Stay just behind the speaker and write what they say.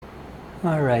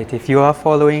All right, if you are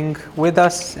following with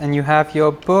us and you have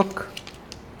your book,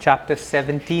 chapter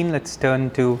 17, let's turn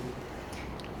to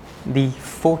the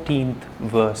 14th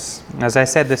verse. As I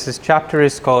said, this chapter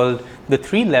is called The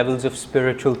Three Levels of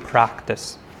Spiritual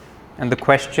Practice. And the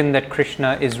question that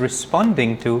Krishna is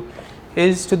responding to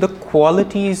is to the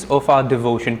qualities of our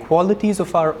devotion, qualities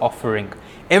of our offering.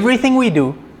 Everything we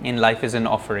do in life is an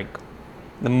offering.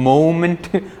 The moment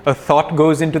a thought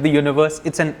goes into the universe,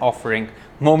 it's an offering.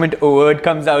 The moment a word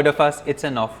comes out of us, it's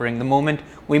an offering. The moment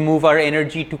we move our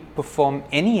energy to perform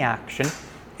any action,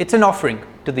 it's an offering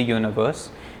to the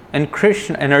universe. And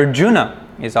Krishna and Arjuna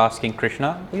is asking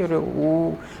Krishna,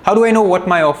 how do I know what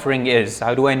my offering is?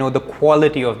 How do I know the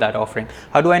quality of that offering?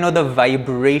 How do I know the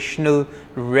vibrational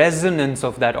resonance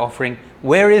of that offering?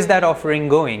 Where is that offering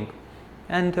going?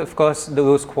 And of course,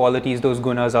 those qualities, those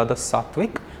gunas are the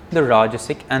sattvic, the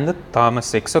rajasic and the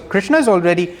tamasic. So Krishna has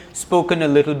already spoken a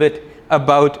little bit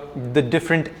about the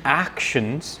different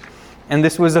actions, and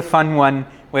this was a fun one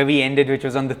where we ended, which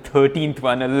was on the 13th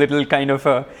one, a little kind of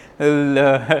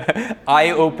a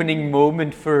eye-opening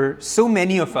moment for so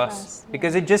many of us,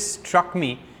 because it just struck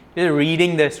me,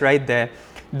 reading this right there.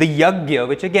 The yajna,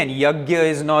 which again, yajna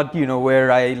is not,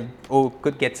 where I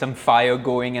could get some fire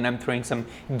going and I'm throwing some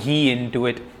ghee into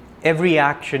it. Every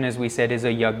action, as we said, is a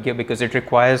yajna because it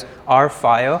requires our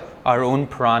fire, our own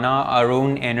prana, our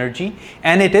own energy,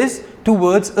 and it is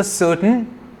towards a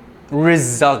certain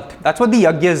result. That's what the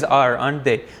yajnas are, aren't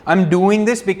they? I'm doing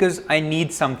this because I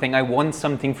need something, I want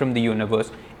something from the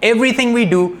universe. Everything we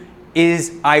do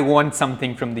is I want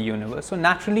something from the universe. So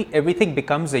naturally, everything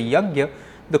becomes a yajna.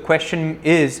 The question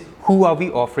is, who are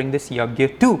we offering this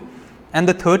yajna to? And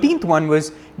the 13th one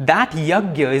was, that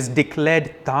yajna is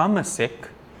declared tamasic,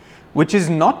 which is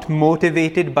not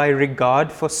motivated by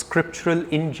regard for scriptural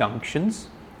injunctions.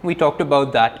 We talked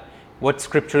about that, what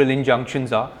scriptural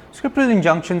injunctions are. Scriptural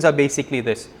injunctions are basically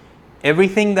this.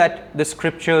 Everything that the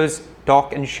scriptures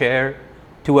talk and share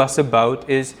to us about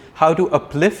is how to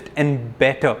uplift and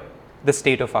better the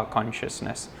state of our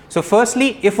consciousness. So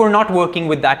firstly, if we're not working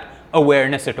with that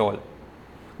awareness at all,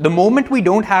 the moment we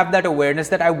don't have that awareness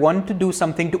that I want to do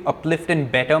something to uplift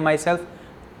and better myself,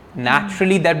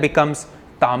 naturally that becomes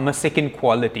tamasic in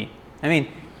quality. I mean,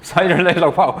 so I realized,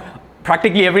 like, wow,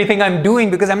 practically everything I'm doing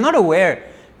because I'm not aware.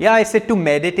 Yeah, I sit to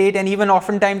meditate, and even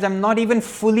oftentimes I'm not even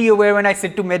fully aware when I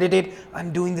sit to meditate.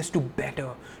 I'm doing this to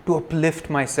better, to uplift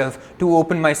myself, to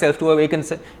open myself, to awaken.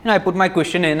 I put my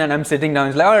cushion in and I'm sitting down.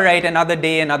 It's like, all right, another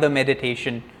day, another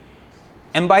meditation.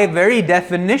 And by very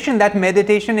definition, that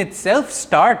meditation itself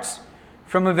starts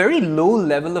from a very low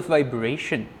level of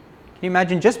vibration. Can you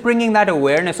imagine just bringing that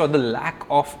awareness or the lack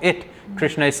of it,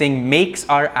 Krishna is saying, makes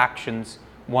our actions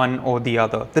one or the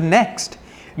other. The next,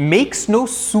 makes no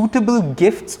suitable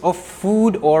gifts of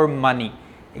food or money.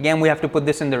 Again, we have to put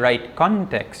this in the right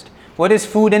context. What is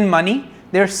food and money?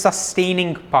 They're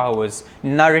sustaining powers,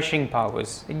 nourishing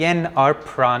powers. Again, our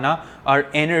prana, our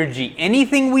energy.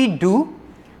 Anything we do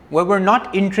where we're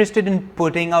not interested in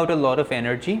putting out a lot of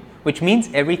energy, which means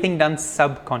everything done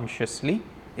subconsciously,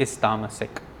 is tamasic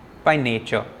by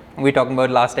nature. We talked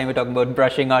about last time, we talked about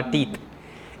brushing our teeth.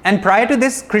 And prior to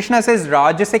this, Krishna says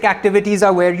rajasic activities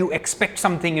are where you expect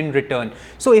something in return.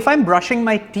 So if I'm brushing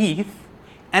my teeth,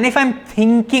 and if I'm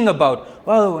thinking about,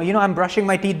 well, I'm brushing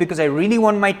my teeth because I really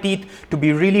want my teeth to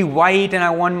be really white and I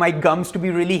want my gums to be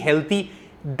really healthy,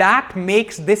 that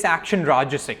makes this action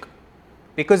rajasic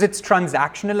because it's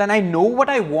transactional and I know what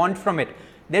I want from it.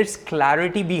 There's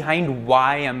clarity behind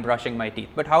why I'm brushing my teeth.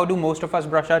 But how do most of us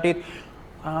brush our teeth?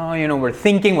 We're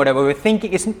thinking whatever we're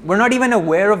thinking. We're not even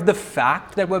aware of the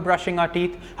fact that we're brushing our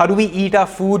teeth. How do we eat our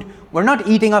food? We're not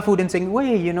eating our food and saying,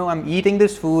 wait, I'm eating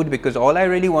this food because all I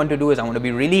really want to do is I want to be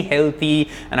really healthy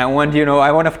and I want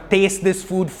to taste this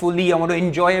food fully. I want to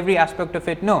enjoy every aspect of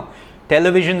it. No.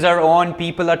 Televisions are on.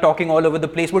 People are talking all over the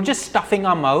place. We're just stuffing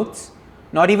our mouths,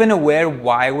 not even aware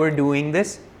why we're doing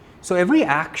this. So every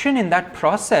action in that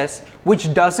process,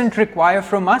 which doesn't require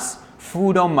from us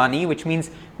food or money,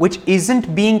 which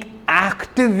isn't being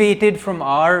activated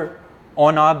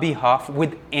on our behalf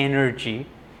with energy,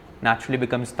 naturally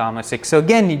becomes tamasic. So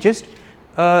again, just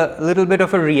a little bit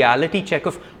of a reality check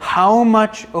of how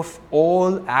much of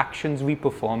all actions we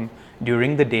perform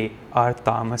during the day are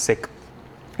tamasic.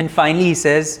 And finally he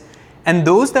says, and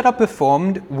those that are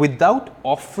performed without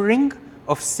offering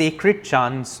of sacred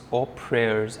chants or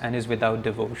prayers and is without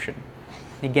devotion.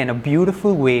 Again, a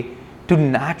beautiful way to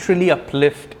naturally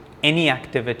uplift any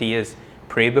activity is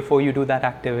pray before you do that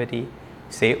activity,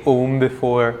 say Om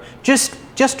before, just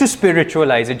just to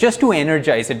spiritualize it, just to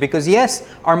energize it, because yes,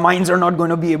 our minds are not going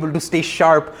to be able to stay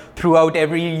sharp throughout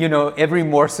every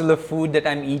morsel of food that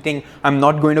I'm eating. I'm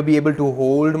not going to be able to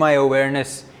hold my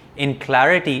awareness in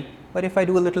clarity. But if I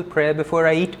do a little prayer before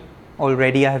I eat,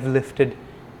 already I have lifted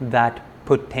that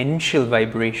potential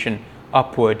vibration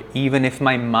upward, even if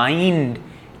my mind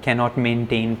cannot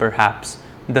maintain perhaps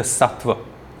the sattva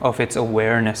of its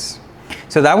awareness.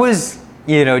 So that was,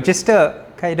 just to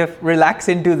kind of relax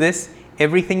into this.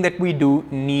 Everything that we do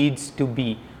needs to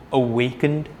be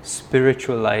awakened,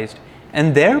 spiritualized,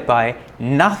 and thereby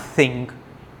nothing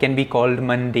can be called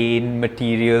mundane,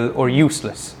 material, or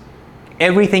useless.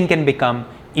 Everything can become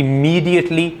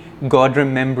immediately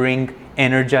God-remembering,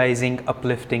 energizing,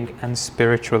 uplifting, and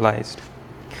spiritualized.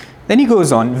 Then he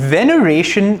goes on,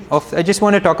 veneration of, I just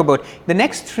want to talk about the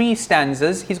next 3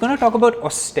 stanzas. He's going to talk about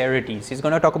austerities. He's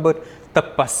going to talk about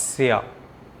tapasya.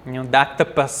 That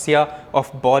tapasya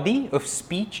of body, of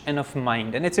speech, and of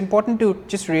mind. And it's important to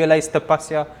just realize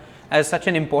tapasya as such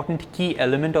an important key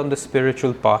element on the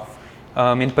spiritual path.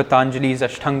 In Patanjali's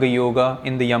Ashtanga Yoga,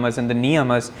 in the yamas and the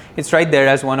niyamas, it's right there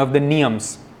as one of the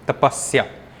niyams, tapasya.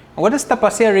 What does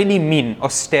tapasya really mean?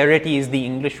 Austerity is the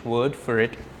English word for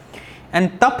it.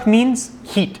 And tap means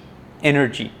heat,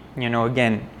 energy,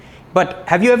 again. But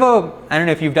have you ever, I don't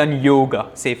know if you've done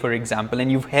yoga, say for example,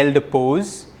 and you've held a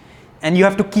pose, and you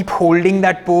have to keep holding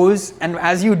that pose, and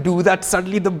as you do that,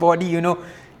 suddenly the body, you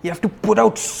have to put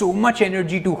out so much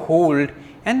energy to hold,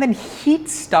 and then heat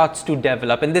starts to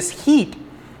develop. And this heat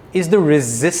is the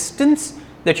resistance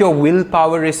that your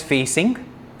willpower is facing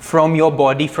from your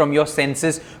body, from your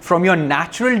senses, from your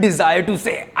natural desire to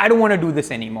say, I don't want to do this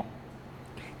anymore.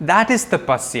 That is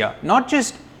tapasya, not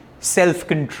just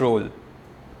self-control.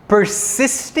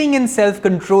 Persisting in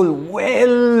self-control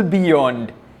well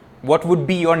beyond what would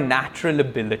be your natural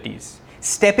abilities.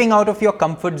 Stepping out of your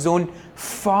comfort zone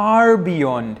far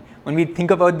beyond. When we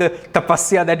think about the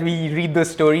tapasya that we read the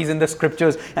stories in the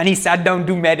scriptures, and he sat down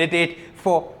to meditate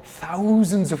for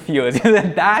thousands of years.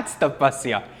 That's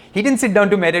tapasya. He didn't sit down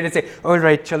to meditate and say, all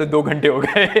right, chalo 2 ghante ho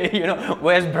gaye.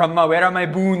 Where's Brahma? Where are my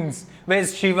boons?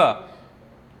 Where's Shiva?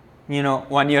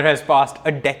 1 year has passed,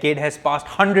 a decade has passed,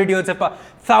 100 years have passed,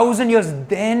 1,000 years.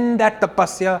 Then that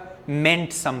tapasya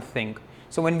meant something.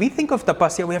 So when we think of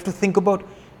tapasya, we have to think about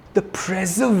the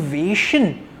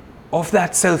preservation of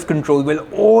that self-control, where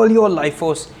all your life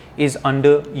force is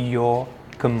under your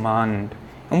command.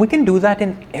 And we can do that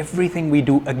in everything we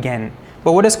do again.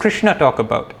 But what does Krishna talk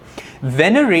about?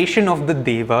 Veneration of the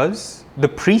devas, the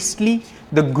priestly,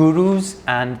 the gurus,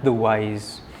 and the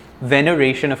wise.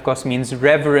 Veneration, of course, means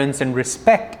reverence and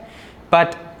respect.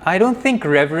 But I don't think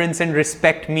reverence and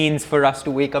respect means for us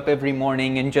to wake up every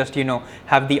morning and just,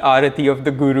 have the arati of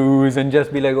the gurus and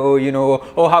just be like,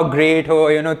 oh, how great,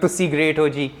 tusi great, oh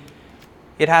ji.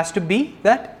 It has to be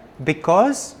that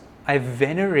because I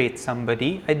venerate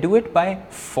somebody, I do it by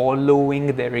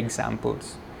following their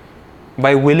examples,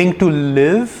 by willing to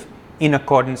live in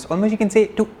accordance, almost you can say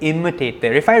to imitate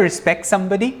there. If I respect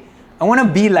somebody, I want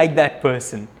to be like that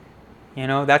person.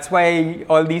 That's why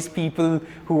all these people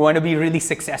who want to be really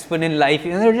successful in life,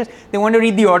 they want to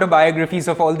read the autobiographies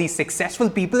of all these successful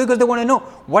people because they want to know,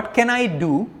 what can I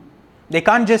do? They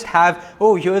can't just have,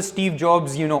 oh, here's Steve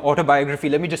Jobs, autobiography.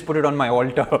 Let me just put it on my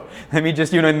altar. Let me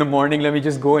just, in the morning, let me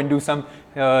just go and do some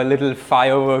little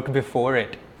firework before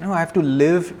it. No, I have to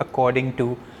live according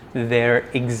to their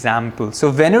example.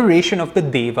 So veneration of the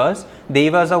devas.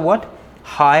 Devas are what?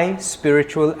 High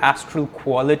spiritual astral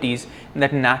qualities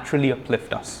that naturally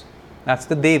uplift us. That's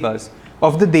the devas.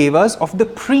 Of the devas, of the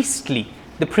priestly.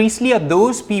 The priestly are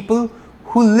those people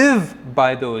who live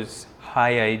by those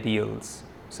high ideals.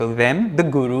 So them, the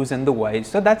gurus and the wise.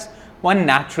 So that's one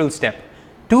natural step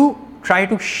to try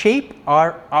to shape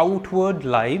our outward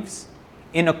lives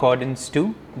in accordance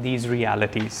to these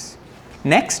realities.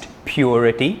 Next,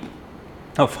 purity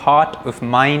of heart, of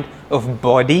mind, of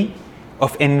body,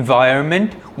 of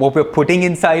environment, what we're putting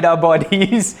inside our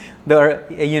bodies,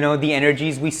 the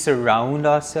energies we surround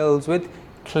ourselves with.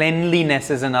 Cleanliness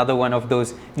is another one of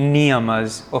those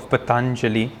niyamas of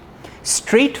Patanjali.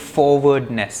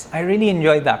 Straightforwardness. I really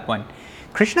enjoyed that one.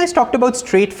 Krishna has talked about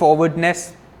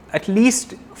straightforwardness at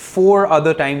least 4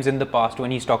 other times in the past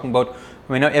when he's talking about,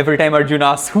 every time Arjuna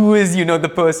asks, who is,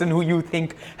 the person who you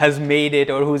think has made it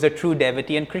or who's a true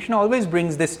devotee? And Krishna always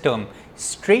brings this term,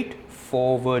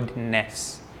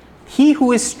 straightforwardness. He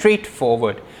who is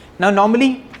straightforward. Now,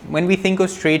 normally, when we think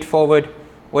of straightforward,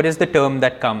 what is the term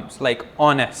that comes? Like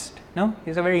honest. No?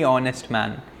 He's a very honest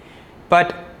man.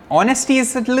 But honesty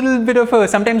is a little bit of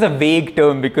sometimes a vague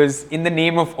term, because in the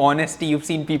name of honesty, you've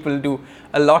seen people do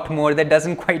a lot more that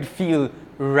doesn't quite feel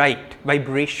right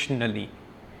vibrationally.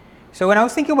 So when I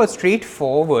was thinking about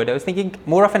straightforward, I was thinking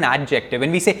more of an adjective.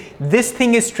 When we say this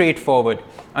thing is straightforward,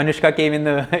 Anushka came in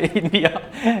the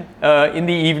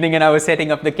evening, and I was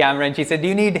setting up the camera, and she said, "Do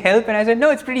you need help?" And I said, "No,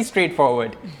 it's pretty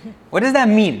straightforward." What does that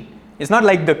mean? It's not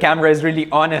like the camera is really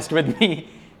honest with me.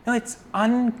 No, it's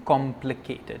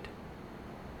uncomplicated.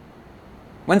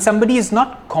 When somebody is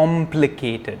not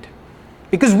complicated,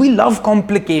 because we love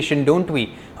complication, don't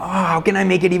we? Oh, how can I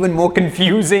make it even more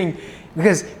confusing?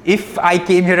 Because if I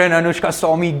came here and Anushka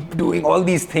saw me doing all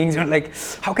these things, you're like,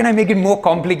 how can I make it more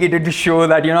complicated to show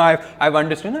that, I've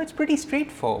understood? No, it's pretty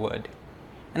straightforward.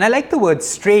 And I like the words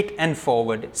straight and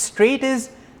forward. Straight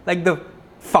is like the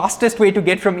fastest way to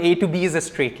get from A to B is a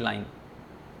straight line.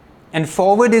 And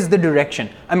forward is the direction.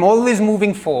 I'm always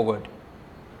moving forward.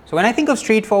 So when I think of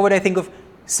straightforward, I think of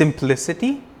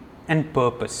simplicity and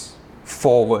purpose.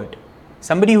 Forward.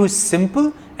 Somebody who's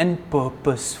simple and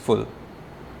purposeful.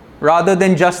 Rather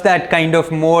than just that kind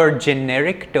of more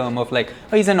generic term of like,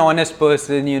 oh, he's an honest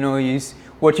person, he's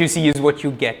what you see is what you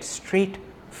get.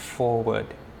 Straightforward.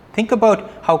 Think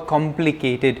about how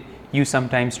complicated you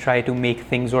sometimes try to make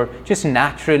things, or just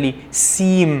naturally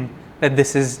seem that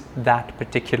this is that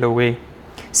particular way.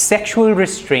 Sexual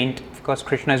restraint, of course,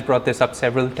 Krishna has brought this up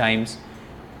several times,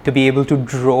 to be able to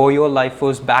draw your life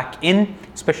force back in,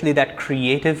 especially that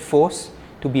creative force,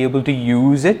 to be able to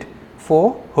use it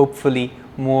for, hopefully,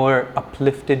 more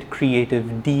uplifted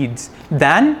creative deeds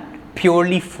than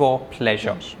purely for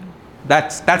pleasure.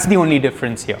 That's the only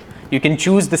difference here. You can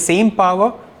choose the same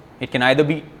power. It can either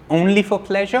be only for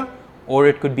pleasure, or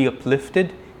it could be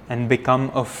uplifted and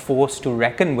become a force to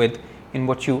reckon with in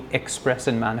what you express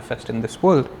and manifest in this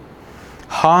world.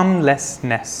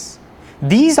 Harmlessness.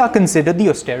 These are considered the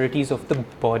austerities of the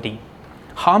body.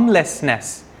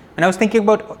 Harmlessness. And I was thinking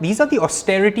about, these are the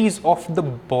austerities of the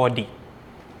body.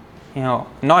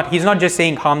 He's not just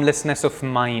saying harmlessness of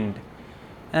mind.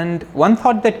 And one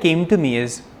thought that came to me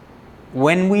is,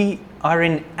 when we are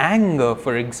in anger,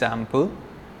 for example,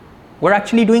 we're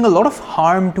actually doing a lot of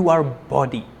harm to our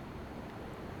body.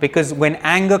 Because when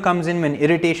anger comes in, when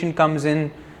irritation comes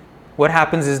in, what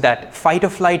happens is that fight or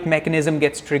flight mechanism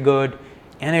gets triggered,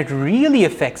 and it really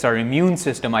affects our immune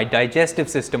system, our digestive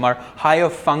system, our higher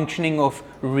functioning of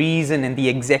reason, and the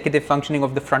executive functioning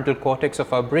of the frontal cortex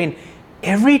of our brain.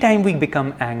 Every time we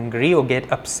become angry or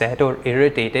get upset or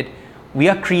irritated, we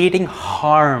are creating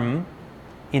harm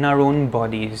in our own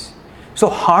bodies. So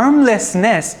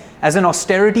harmlessness as an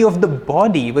austerity of the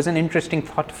body was an interesting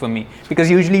thought for me,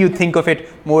 because usually you think of it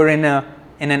more in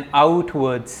an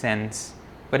outward sense.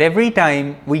 But every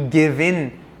time we give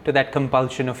in to that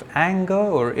compulsion of anger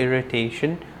or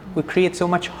irritation, we create so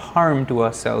much harm to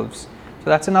ourselves. So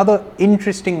that's another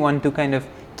interesting one to kind of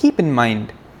keep in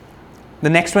mind. The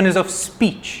next one is of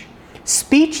speech.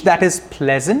 Speech that is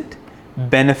pleasant,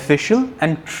 beneficial,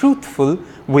 and truthful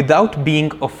without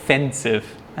being offensive.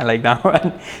 I like that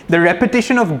one. The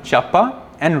repetition of japa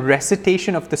and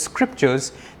recitation of the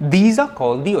scriptures, these are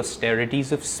called the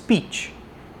austerities of speech.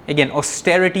 Again,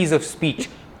 austerities of speech.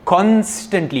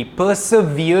 Constantly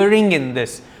persevering in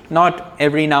this. Not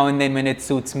every now and then when it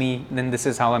suits me, then this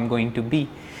is how I'm going to be.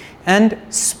 And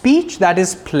speech that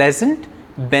is pleasant,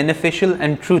 beneficial,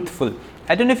 and truthful.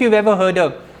 I don't know if you've ever heard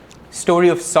a story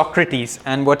of Socrates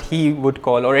and what he would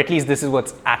call, or at least this is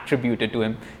what's attributed to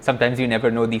him. Sometimes you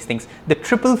never know these things. The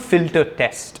triple filter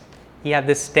test. He had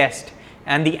this test,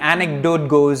 and the anecdote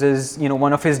goes as,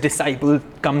 one of his disciples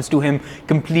comes to him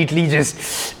completely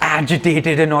just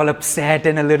agitated and all upset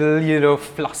and a little,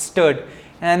 flustered.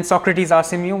 And Socrates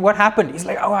asks him, what happened? He's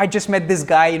like, oh, I just met this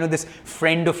guy, this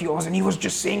friend of yours, and he was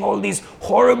just saying all these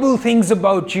horrible things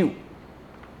about you.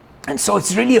 And so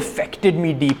it's really affected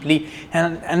me deeply.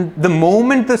 And the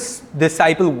moment this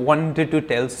disciple wanted to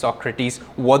tell Socrates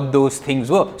what those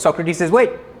things were, Socrates says, wait,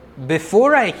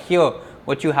 before I hear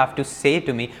what you have to say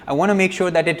to me, I want to make sure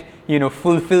that it,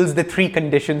 fulfills the three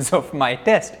conditions of my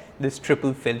test, this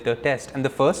triple filter test. And the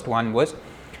first one was,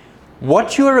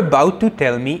 what you're about to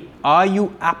tell me, are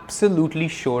you absolutely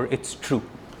sure it's true?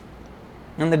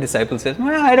 And the disciple says,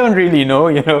 well, I don't really know,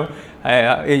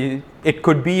 it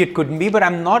could be, it couldn't be, but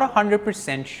I'm not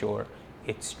 100% sure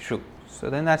it's true. So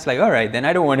then that's like, all right, then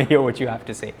I don't want to hear what you have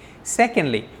to say.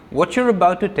 Secondly, what you're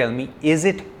about to tell me, is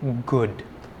it good?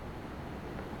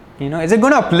 Is it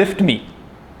going to uplift me?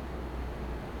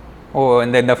 Oh,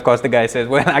 and then of course the guy says,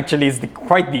 well, actually it's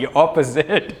quite the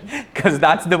opposite, because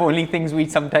that's the only things we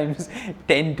sometimes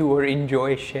tend to or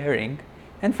enjoy sharing.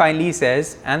 And finally he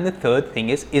says, and the third thing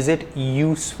is it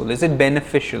useful? Is it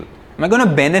beneficial? Am I going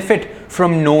to benefit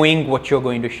from knowing what you're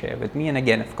going to share with me? And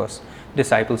again, of course,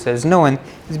 disciple says no. And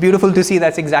it's beautiful to see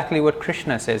that's exactly what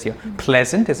Krishna says here.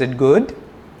 Pleasant, is it good?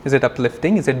 Is it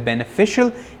uplifting? Is it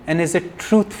beneficial? And is it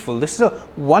truthful? This is a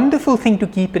wonderful thing to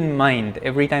keep in mind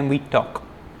every time we talk,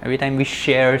 every time we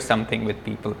share something with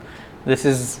people. This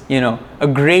is, a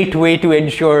great way to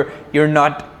ensure you're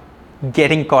not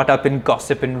getting caught up in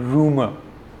gossip and rumor.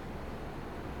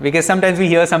 Because sometimes we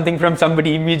hear something from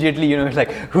somebody immediately, it's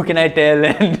like, who can I tell?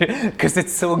 And because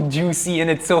it's so juicy and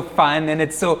it's so fun and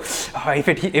it's so,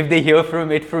 if they hear from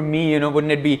me,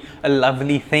 wouldn't it be a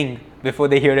lovely thing before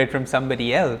they hear it from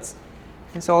somebody else?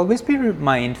 And so always be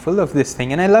mindful of this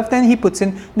thing. And I love that he puts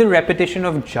in the repetition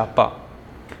of japa,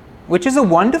 which is a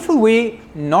wonderful way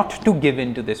not to give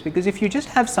in to this. Because if you just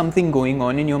have something going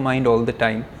on in your mind all the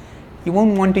time, you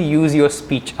won't want to use your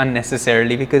speech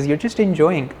unnecessarily because you're just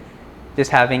enjoying just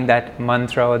having that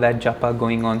mantra or that japa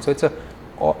going on. So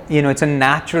it's a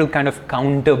natural kind of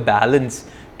counterbalance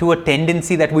to a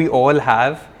tendency that we all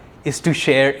have, is to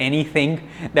share anything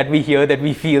that we hear that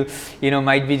we feel,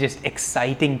 might be just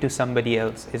exciting to somebody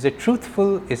else. Is it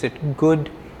truthful? Is it good?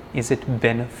 Is it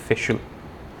beneficial?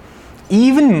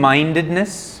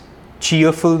 Even-mindedness,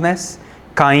 cheerfulness,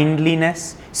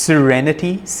 kindliness,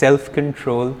 serenity,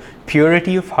 self-control,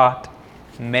 purity of heart,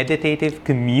 meditative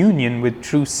communion with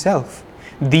true self.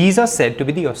 These are said to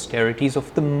be the austerities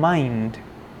of the mind.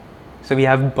 So we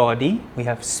have body, we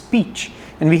have speech,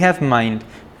 and we have mind.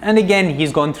 And again,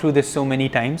 he's gone through this so many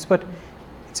times, but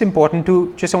it's important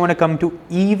to I want to come to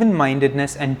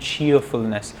even-mindedness and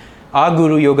cheerfulness. Our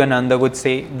Guru Yogananda would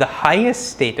say the highest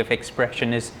state of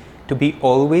expression is to be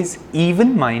always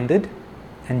even-minded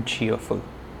and cheerful.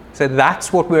 So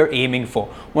that's what we're aiming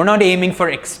for. We're not aiming for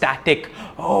ecstatic,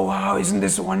 oh wow, isn't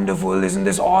this wonderful, isn't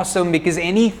this awesome? Because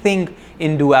anything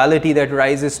in duality that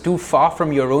rises too far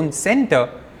from your own center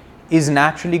is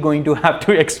naturally going to have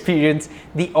to experience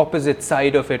the opposite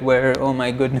side of it where, oh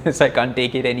my goodness, I can't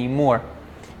take it anymore.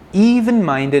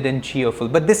 Even-minded and cheerful.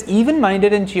 But this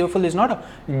even-minded and cheerful is not a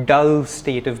dull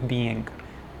state of being.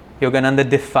 Yogananda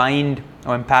defined,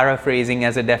 or I'm paraphrasing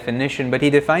as a definition, but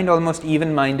he defined almost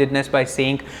even-mindedness by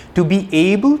saying to be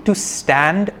able to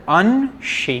stand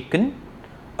unshaken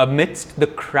amidst the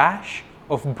crash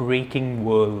of breaking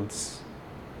worlds.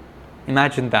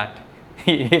 Imagine that.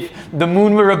 If the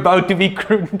moon were about to be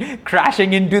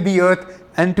crashing into the earth,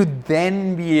 and to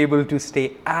then be able to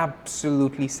stay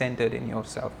absolutely centered in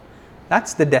yourself.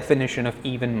 That's the definition of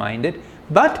even-minded,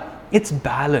 but it's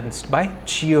balanced by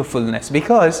cheerfulness,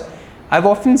 because I've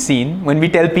often seen when we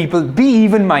tell people be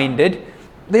even-minded,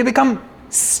 they become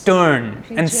stern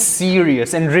and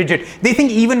serious and rigid. They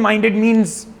think even-minded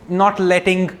means not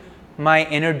letting my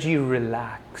energy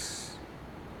relax.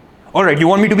 All right, you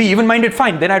want me to be even-minded?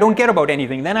 Fine, then I don't care about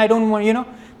anything. Then I don't want,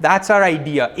 that's our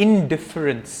idea.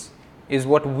 Indifference is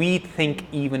what we think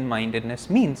even-mindedness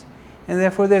means. And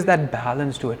therefore there's that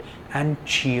balance to it. And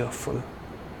cheerful.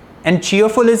 And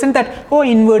cheerful isn't that, oh,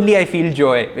 inwardly I feel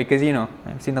joy. Because,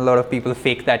 I've seen a lot of people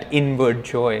fake that inward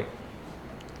joy.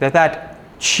 That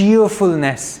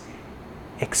cheerfulness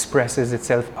expresses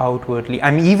itself outwardly.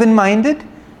 I'm even-minded,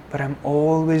 but I'm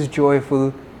always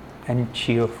joyful and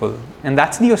cheerful. And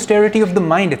that's the austerity of the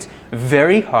mind. It's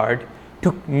very hard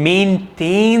to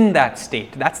maintain that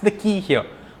state. That's the key here.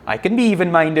 I can be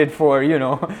even-minded for,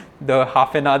 the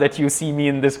half an hour that you see me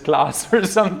in this class or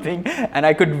something, and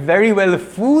I could very well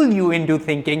fool you into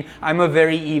thinking I'm a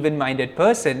very even-minded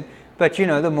person, but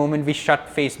the moment we shut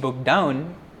Facebook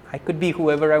down, I could be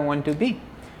whoever I want to be.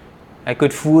 I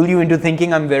could fool you into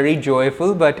thinking I'm very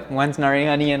joyful, but once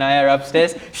Narayani and I are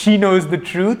upstairs, she knows the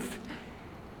truth.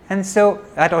 And so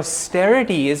that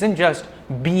austerity isn't just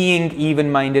being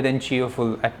even-minded and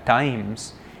cheerful at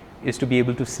times, is to be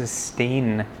able to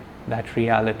sustain that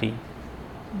reality.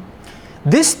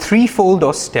 This threefold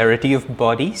austerity of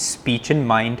body, speech and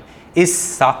mind is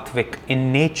sattvic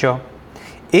in nature.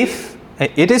 If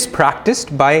it is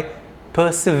practiced by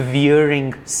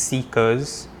persevering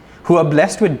seekers who are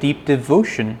blessed with deep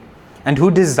devotion and who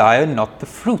desire not the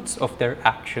fruits of their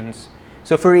actions.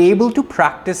 So if we're able to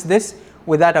practice this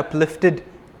with that uplifted,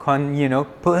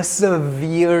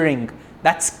 persevering,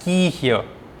 that's key here.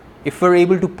 If we're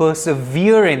able to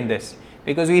persevere in this,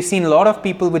 because we've seen a lot of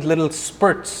people with little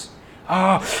spurts.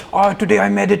 Today I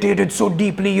meditated so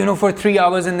deeply, for 3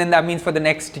 hours, and then that means for the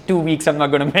next 2 weeks I'm not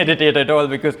going to meditate at all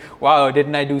because, wow,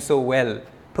 didn't I do so well?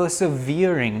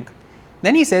 Persevering.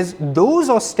 Then he says, those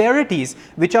austerities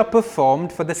which are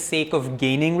performed for the sake of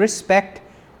gaining respect,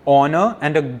 honor,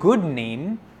 and a good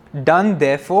name, done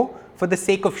therefore for the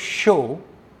sake of show,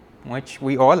 which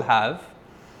we all have,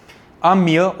 are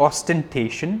mere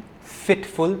ostentation,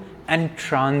 fitful and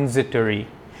transitory.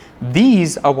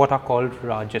 These are what are called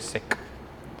rajasic.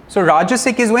 So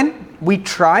rajasic is when we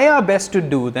try our best to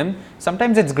do them.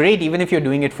 Sometimes it's great even if you're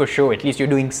doing it for show. At least you're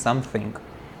doing something.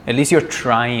 At least you're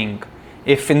trying.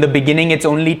 If in the beginning it's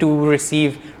only to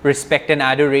receive respect and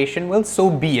adoration, well, so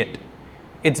be it.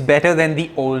 It's better than the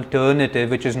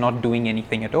alternative, which is not doing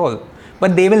anything at all.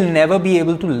 But they will never be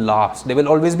able to last. They will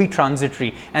always be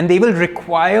transitory, and they will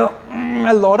require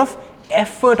a lot of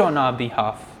effort on our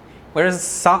behalf.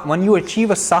 Whereas when you achieve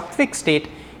a sattvic state,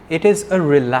 it is a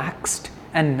relaxed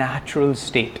and natural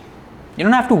state. You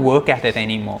don't have to work at it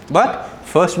anymore. But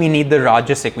first we need the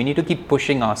rajasic. We need to keep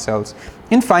pushing ourselves.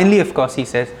 And finally, of course, he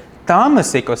says,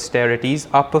 tamasic austerities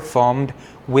are performed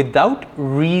without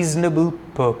reasonable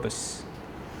purpose,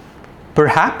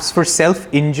 perhaps for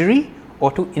self-injury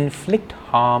or to inflict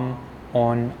harm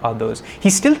on others.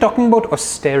 He's still talking about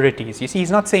austerities. You see,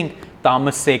 he's not saying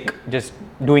tamasic, just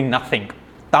doing nothing.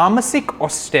 Tamasic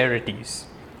austerities.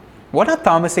 What are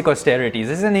tamasic austerities?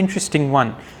 This is an interesting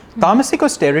one. Tamasic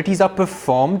austerities are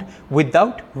performed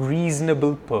without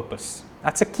reasonable purpose.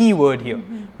 That's a key word here.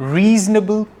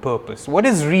 Reasonable purpose. What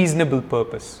is reasonable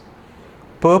purpose?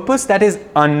 Purpose that is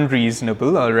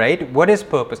unreasonable, all right? What is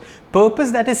purpose?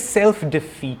 Purpose that is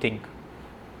self-defeating.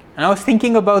 And I was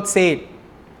thinking about, say,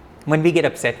 when we get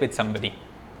upset with somebody,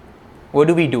 what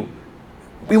do?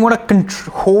 We want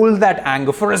to hold that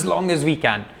anger for as long as we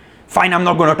can. Fine, I'm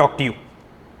not going to talk to you.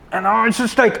 And it's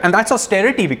just like, and that's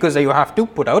austerity because you have to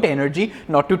put out energy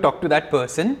not to talk to that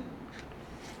person.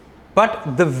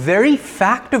 But the very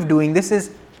fact of doing this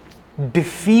is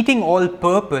defeating all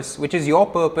purpose, which is your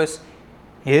purpose,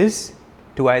 is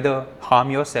to either harm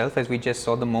yourself, as we just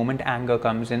saw. The moment anger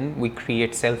comes in, we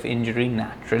create self-injury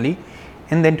naturally,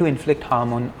 and then to inflict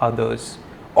harm on others.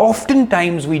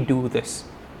 Oftentimes we do this.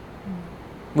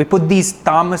 We put these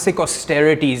tamasic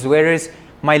austerities, whereas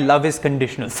my love is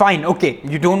conditional. Fine, okay,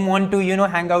 you don't want to,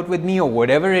 hang out with me or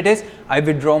whatever it is, I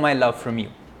withdraw my love from you.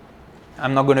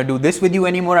 I'm not going to do this with you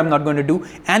anymore, I'm not going to do.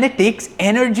 And it takes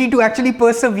energy to actually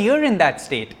persevere in that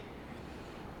state.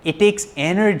 It takes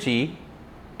energy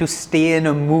to stay in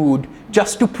a mood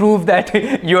just to prove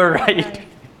that you're right.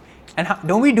 And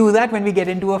don't we do that when we get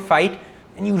into a fight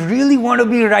and you really want to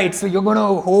be right? So you're going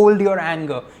to hold your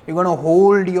anger, you're going to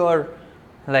hold your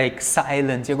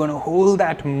silence, you're going to hold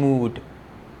that mood.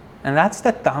 And that's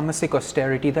the tamasic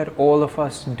austerity that all of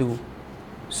us do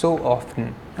so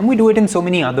often. And we do it in so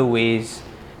many other ways,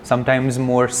 sometimes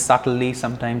more subtly,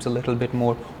 sometimes a little bit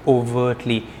more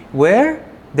overtly, where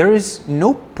there is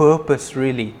no purpose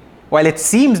really. While it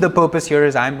seems the purpose here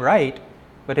is I'm right,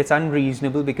 but it's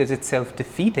unreasonable because it's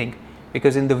self-defeating,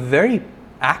 because in the very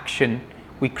action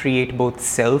we create both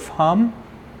self-harm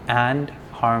and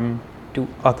harm to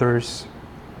others.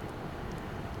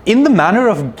 In the manner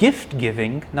of gift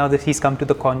giving, now that he's come to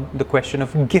the question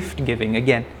of gift giving,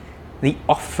 again, the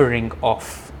offering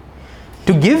of.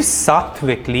 To give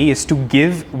sattvically is to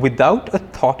give without a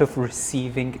thought of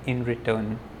receiving in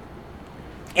return.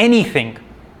 Anything.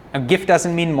 A gift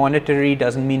doesn't mean monetary,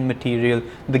 doesn't mean material.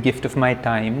 The gift of my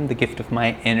time, the gift of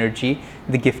my energy,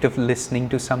 the gift of listening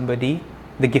to somebody,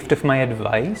 the gift of my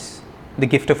advice, the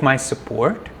gift of my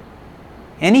support.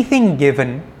 Anything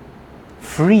given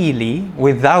freely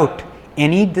without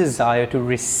any desire to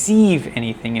receive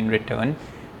anything in return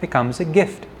becomes a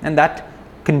gift, and that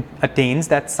attains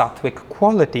that sattvic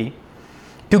quality.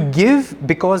 To give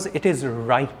because it is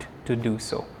right to do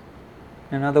so,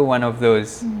 another one of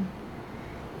those.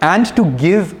 And to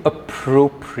give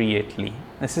appropriately,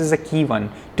 this is a key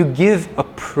one. To give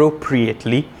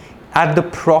appropriately at the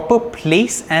proper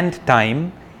place and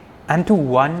time, and to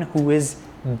one who is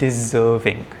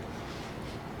deserving.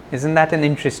 Isn't that an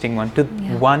interesting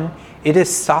one? It is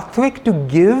sattvic to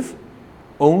give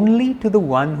only to the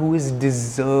one who is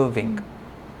deserving,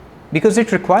 because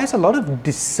it requires a lot of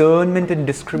discernment and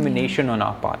discrimination on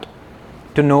our part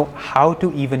to know how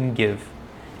to even give.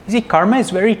 You see, karma is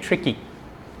very tricky.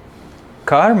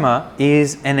 Karma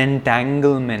is an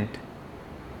entanglement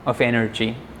of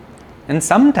energy, and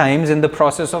sometimes in the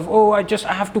process of I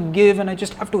have to give and I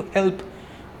just have to help,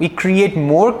 we create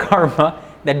more karma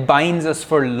that binds us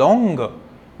for longer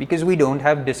because we don't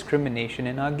have discrimination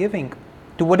in our giving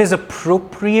to what is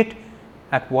appropriate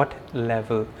at what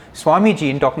level. Swamiji,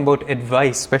 in talking about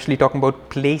advice, especially talking about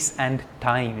place and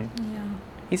time,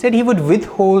 he said he would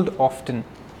withhold often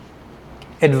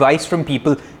advice from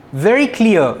people. Very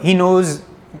clear, he knows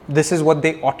this is what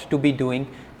they ought to be doing,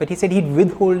 but he said he'd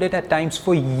withhold it at times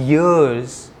for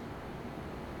years,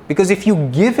 because if you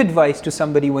give advice to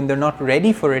somebody when they're not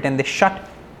ready for it and they shut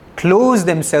close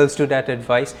themselves to that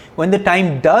advice. When the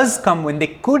time does come when they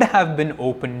could have been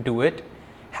open to it,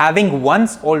 having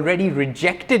once already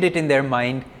rejected it in their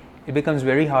mind, it becomes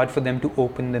very hard for them to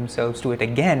open themselves to it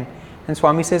again. And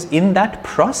Swami says, in that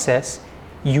process,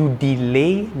 you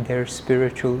delay their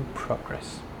spiritual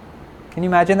progress. Can you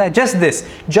imagine that? Just this.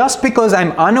 Just because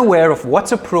I'm unaware of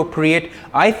what's appropriate,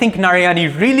 I think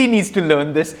Narayani really needs to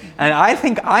learn this, and I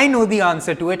think I know the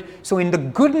answer to it. So in the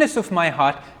goodness of my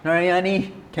heart,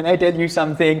 Narayani, can I tell you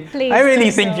something? Please, I really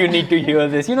think you need to hear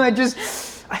this.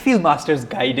 I feel Master's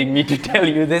guiding me to tell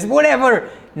you this. Whatever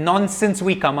nonsense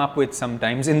we come up with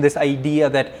sometimes in this idea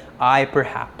that I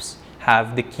perhaps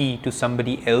have the key to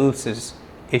somebody else's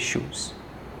issues.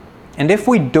 And if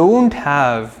we don't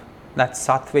have that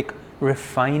sattvic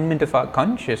refinement of our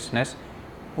consciousness,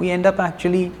 we end up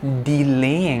actually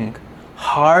delaying,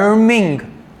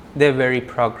 harming their very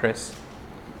progress.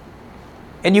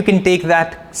 And you can take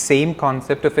that same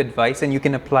concept of advice and you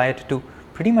can apply it to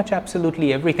pretty much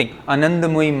absolutely everything.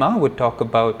 Anandamoyi Ma would talk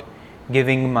about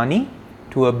giving money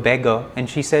to a beggar, and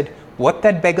she said, what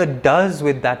that beggar does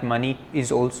with that money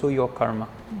is also your karma.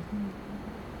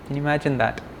 Can you imagine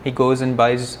that? He goes and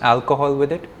buys alcohol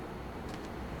with it,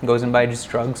 goes and buys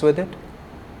drugs with it.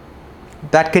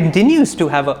 That continues to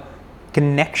have a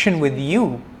connection with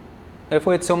you.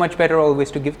 Therefore, it's so much better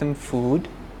always to give them food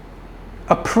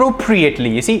appropriately.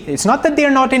 You see, it's not that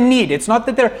they're not in need, it's not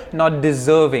that they're not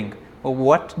deserving. But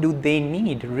what do they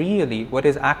need really? What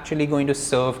is actually going to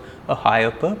serve a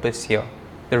higher purpose here?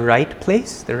 The right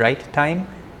place, the right time,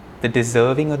 the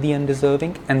deserving or the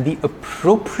undeserving, and the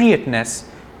appropriateness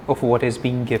of what is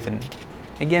being given.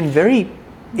 Again, very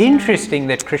interesting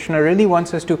that Krishna really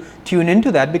wants us to tune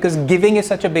into that, because giving is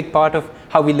such a big part of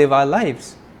how we live our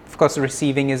lives. Of course,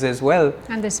 receiving is as well.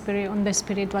 And on the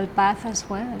spiritual path as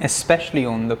well. Especially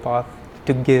on the path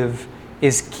to give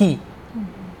is key.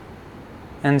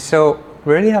 And so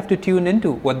we really have to tune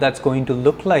into what that's going to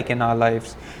look like in our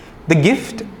lives. A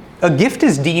gift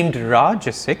is deemed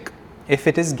rajasic if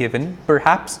it is given,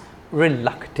 perhaps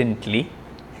reluctantly,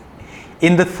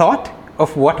 in the thought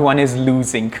of what one is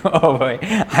losing. Oh boy,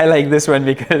 I like this one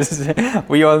because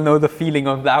we all know the feeling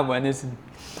of that one, is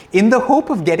in the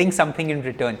hope of getting something in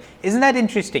return. Isn't that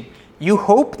interesting? You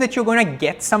hope that you're going to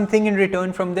get something in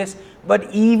return from this,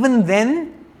 but even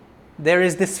then, there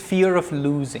is this fear of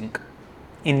losing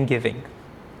in giving.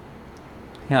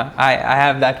 Yeah, I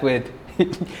have that with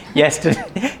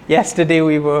yesterday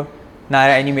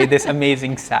Narayani made this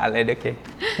amazing salad, okay.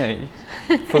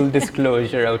 Full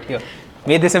disclosure out here.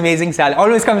 Made this amazing salad.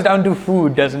 Always comes down to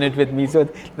food, doesn't it, with me? So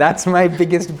that's my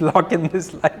biggest block in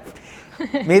this life.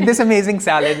 Made this amazing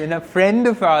salad, and a friend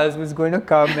of ours was going to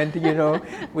come, and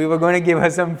we were going to give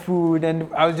her some food,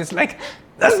 and I was just like,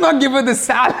 let's not give her the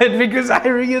salad because I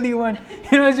really want,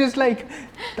 it's just like,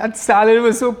 that salad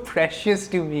was so precious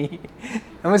to me.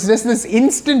 It was just this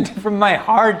instant from my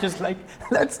heart, just like,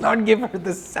 let's not give her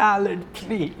the salad,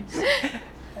 please.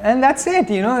 And that's it,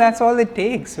 that's all it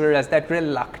takes for us, that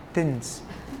reluctance.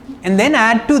 And then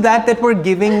add to that we're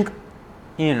giving,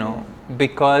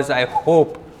 because I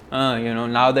hope,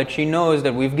 now that she knows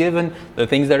that we've given the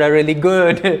things that are really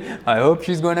good, I hope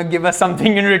she's going to give us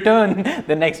something in return.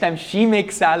 The next time she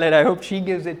makes salad, I hope she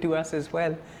gives it to us as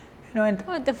well.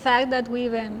 The fact that we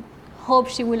even hope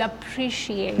she will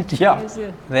appreciate. Yeah,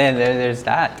 there's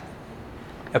that.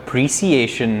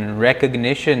 Appreciation,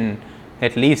 recognition.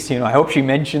 At least, I hope she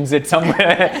mentions it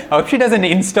somewhere. I hope she does an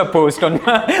Insta post on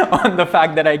the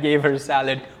fact that I gave her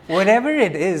salad. Whatever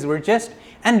it is,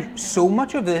 and so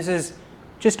much of this is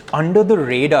just under the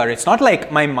radar. It's not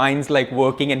like my mind's like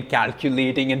working and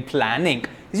calculating and planning.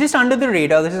 It's just under the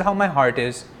radar. This is how my heart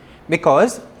is.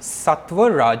 Because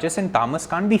sattva, rajas and tamas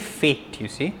can't be faked, you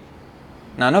see.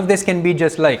 None of this can be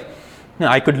just like,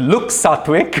 I could look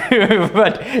sattvic,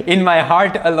 but in my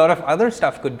heart, a lot of other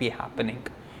stuff could be happening.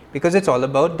 Because it's all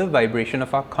about the vibration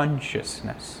of our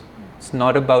consciousness. It's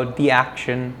not about the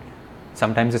action.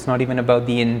 Sometimes it's not even about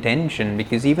the intention,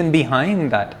 because even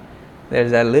behind that,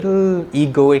 there's a little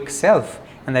egoic self,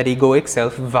 and that egoic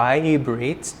self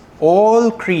vibrates.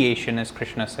 All creation, as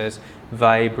Krishna says,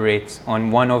 vibrates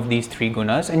on one of these three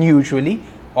gunas, and usually,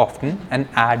 often, an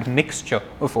admixture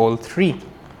of all three.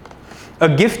 A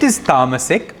gift is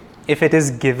tamasic if it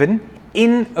is given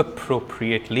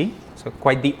inappropriately, so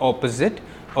quite the opposite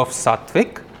of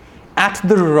sattvic, at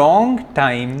the wrong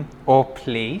time or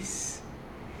place,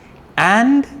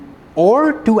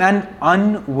 or to an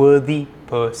unworthy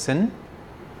person,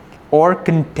 or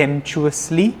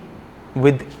contemptuously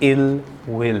with ill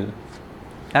will.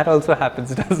 That also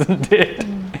happens, doesn't it?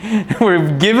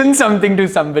 We're given something to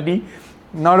somebody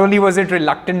Not only was it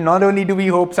reluctant, not only do we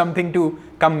hope something to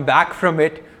come back from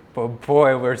it, but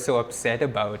boy, we're so upset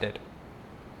about it.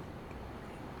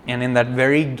 And in that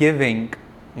very giving,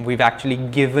 we've actually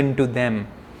given to them,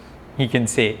 you can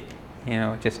say,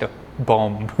 just a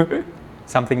bomb,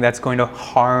 something that's going to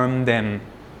harm them,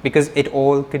 because it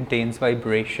all contains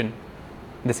vibration.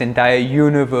 This entire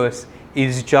universe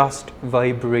is just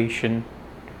vibration.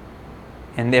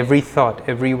 And every thought,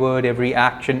 every word, every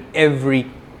action, every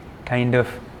kind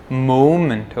of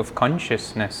moment of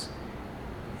consciousness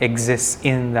exists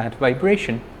in that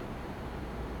vibration.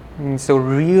 And so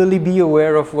really be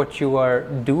aware of what you are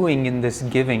doing in this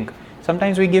giving.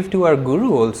 Sometimes we give to our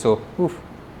guru also,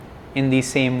 in these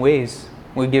same ways.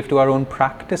 We give to our own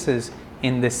practices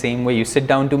in the same way. You sit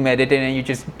down to meditate and you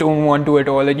just don't want to at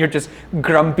all, and you're just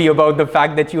grumpy about the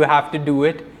fact that you have to do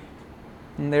it.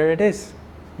 And there it is.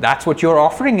 That's what you're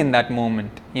offering in that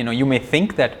moment. You may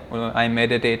think that, well, I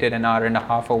meditated an hour and a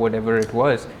half or whatever it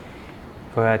was,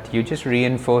 but you just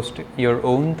reinforced your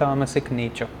own tamasic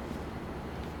nature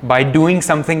by doing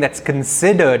something that's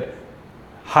considered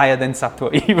higher than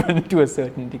sattva, even to a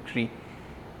certain degree.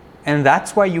 And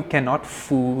that's why you cannot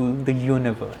fool the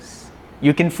universe.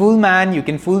 You can fool man, you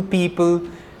can fool people,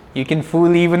 you can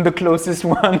fool even the closest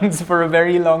ones for a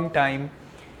very long time.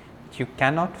 You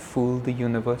cannot fool the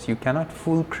universe, you cannot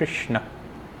fool Krishna.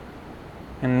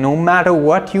 And no matter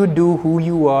what you do, who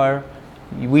you are,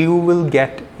 you will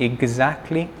get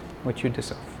exactly what you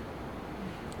deserve.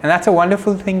 And that's a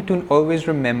wonderful thing to always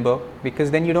remember,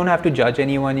 because then you don't have to judge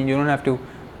anyone and you don't have to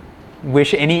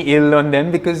wish any ill on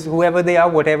them, because whoever they are,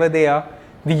 whatever they are,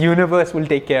 the universe will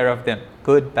take care of them.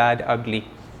 Good, bad, ugly.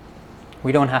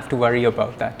 We don't have to worry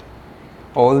about that.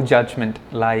 All judgment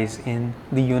lies in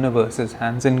the universe's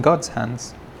hands, in God's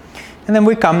hands. And then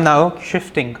we come now,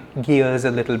 shifting gears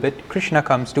a little bit. Krishna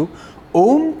comes to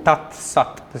Om Tat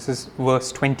Sat. This is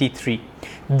verse 23.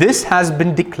 This has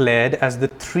been declared as the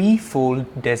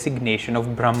threefold designation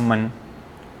of Brahman,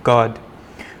 God.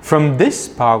 From this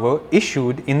power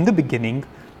issued in the beginning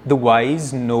the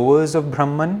wise knowers of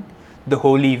Brahman, the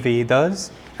holy Vedas,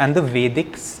 and the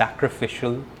Vedic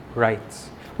sacrificial rites.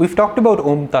 We've talked about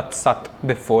Om Tat Sat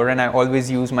before, and I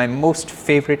always use my most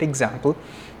favorite example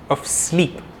of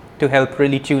sleep to help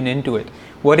really tune into it.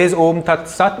 What is Om Tat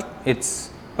Sat?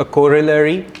 It's a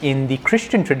corollary in the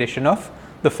Christian tradition of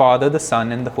the Father, the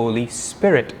Son, and the Holy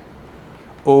Spirit.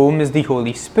 Om is the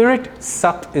Holy Spirit,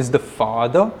 Sat is the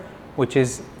Father, which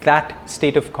is that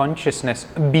state of consciousness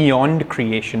beyond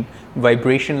creation,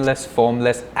 vibrationless,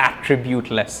 formless,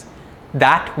 attributeless.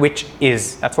 That which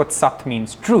is. That's what Sat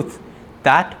means, truth.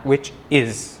 That which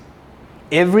is.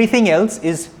 Everything else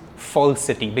is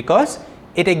falsity, because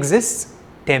it exists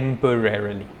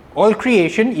temporarily. All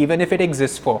creation, even if it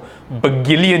exists for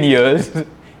bagillion years,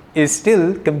 is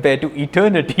still, compared to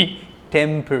eternity,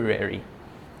 temporary.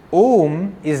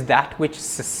 Om is that which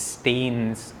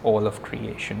sustains all of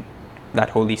creation, that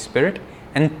Holy Spirit.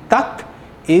 And Tat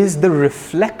is the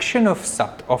reflection of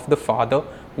Sat, of the Father,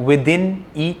 within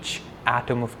each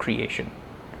atom of creation.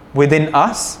 Within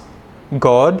us,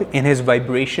 God in his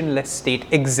vibrationless state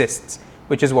exists,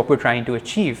 which is what we're trying to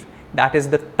achieve. That is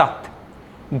the Tat.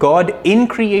 God in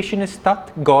creation is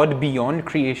Tat, God beyond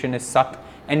creation is Sat,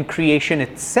 and creation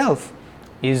itself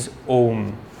is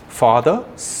Om, Father,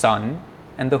 Son,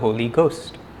 and the Holy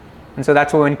Ghost. And so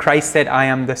that's why when Christ said, I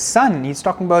am the Son, he's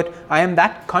talking about, I am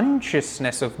that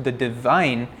consciousness of the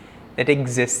divine that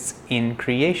exists in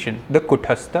creation, the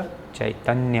Kuthastha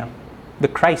Chaitanya, the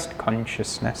Christ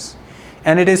consciousness.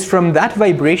 And it is from that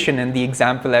vibration, and the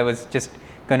example I was just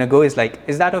going to go is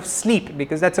that of sleep,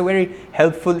 because that's a very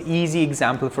helpful, easy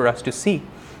example for us to see.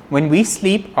 When we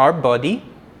sleep, our body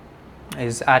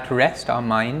is at rest, our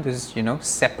mind is,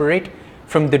 separate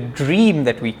from the dream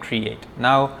that we create.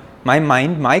 Now, my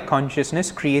mind, my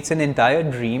consciousness creates an entire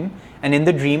dream, and in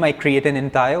the dream I create an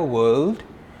entire world,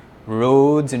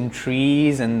 roads and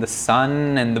trees and the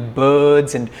sun and the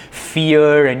birds and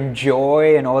fear and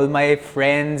joy and all my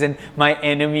friends and my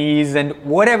enemies and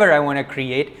whatever I want to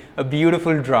create, a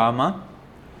beautiful drama.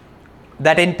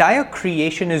 That entire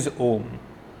creation is Om,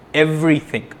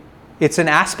 everything. It's an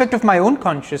aspect of my own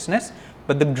consciousness,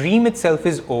 but the dream itself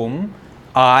is Om.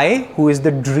 I, who is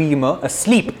the dreamer,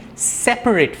 asleep,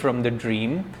 separate from the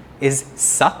dream, is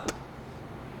Sat.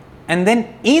 And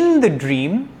then in the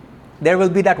dream, there will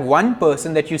be that one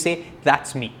person that you say,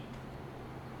 that's me.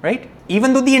 Right?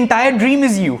 Even though the entire dream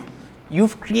is you.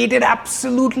 You've created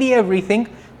absolutely everything,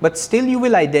 but still you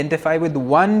will identify with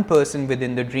one person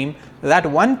within the dream. That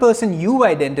one person you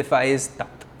identify as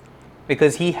Tat,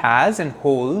 because he has and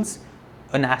holds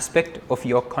an aspect of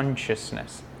your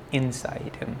consciousness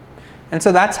inside him. And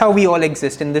so that's how we all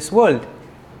exist in this world.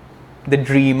 The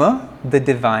dreamer, the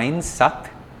divine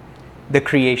Sat, the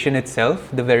creation itself,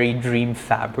 the very dream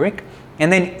fabric,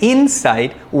 and then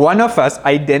inside, one of us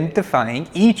identifying,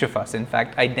 each of us in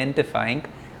fact, identifying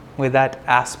with that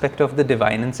aspect of the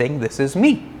divine and saying, this is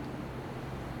me.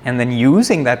 And then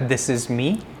using that, this is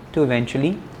me, to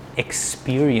eventually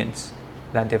experience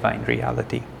that divine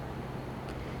reality.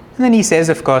 And then he says,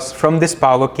 of course, from this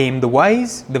power came the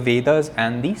wise, the Vedas,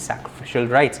 and the sacrificial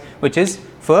rites, which is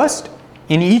first,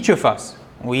 in each of us,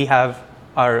 we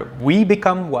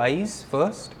become wise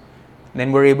first,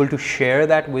 then we're able to share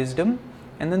that wisdom,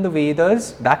 and then the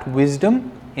Vedas, that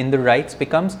wisdom in the rites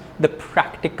becomes the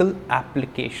practical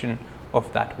application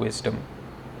of that wisdom.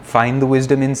 Find the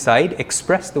wisdom inside,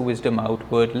 express the wisdom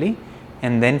outwardly,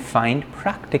 and then find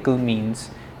practical means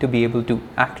to be able to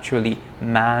actually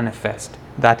manifest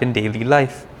that in daily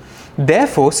life.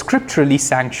 Therefore, scripturally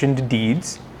sanctioned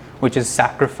deeds, which is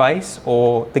sacrifice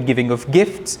or the giving of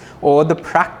gifts or the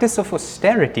practice of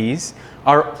austerities,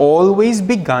 are always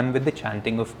begun with the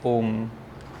chanting of Om.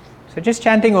 So just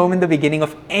chanting Om in the beginning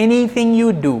of anything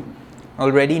you do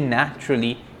already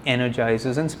naturally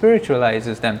energizes and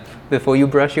spiritualizes them. Before you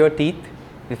brush your teeth,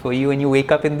 when you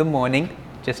wake up in the morning,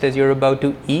 just as you're about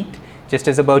to eat, just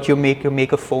as about you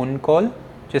make a phone call,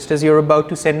 just as you're about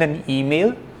to send an email.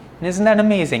 And isn't that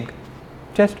amazing?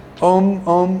 Just Om,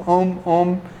 Om, Om,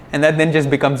 Om. And that then just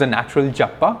becomes a natural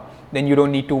japa. Then you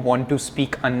don't need to want to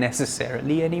speak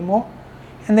unnecessarily anymore.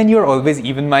 And then you're always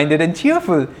even-minded and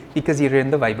cheerful because you're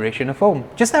in the vibration of Om.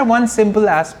 Just that one simple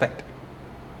aspect.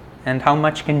 And how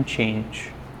much can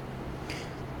change.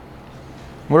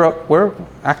 We're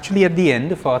actually at the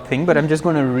end of our thing, but I'm just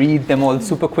going to read them all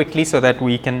super quickly so that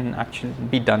we can actually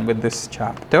be done with this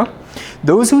chapter.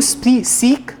 Those who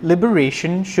seek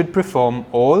liberation should perform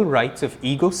all rites of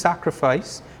ego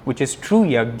sacrifice, which is true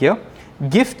yajna,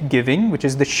 gift giving, which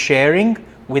is the sharing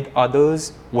with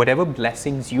others whatever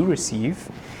blessings you receive,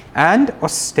 and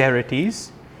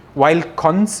austerities, while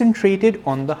concentrated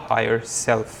on the higher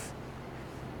self,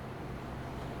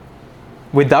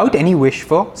 without any wish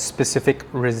for specific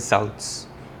results.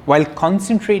 While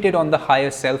concentrated on the higher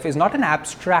self is not an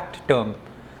abstract term,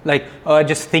 like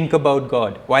just think about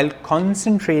God. While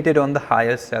concentrated on the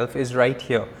higher self is right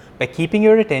here, by keeping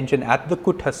your attention at the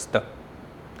kuthastha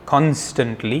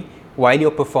constantly while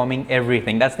you're performing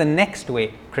everything. That's the next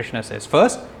way Krishna says.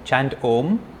 First, chant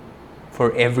Om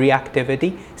for every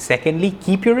activity. Secondly,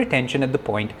 keep your attention at the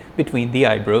point between the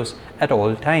eyebrows at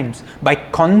all times by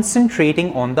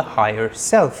concentrating on the higher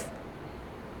self.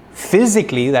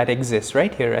 Physically, that exists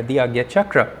right here at the Agya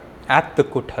Chakra, at the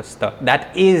Kuthastha.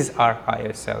 That is our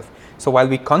higher self. So while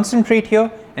we concentrate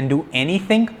here and do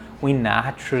anything, we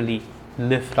naturally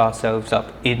lift ourselves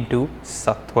up into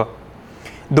Sattva.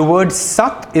 The word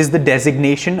Sat is the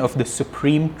designation of the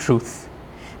supreme truth,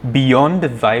 beyond the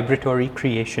vibratory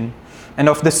creation, and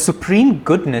of the supreme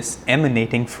goodness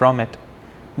emanating from it.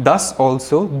 Thus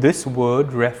also this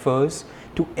word refers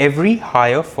to every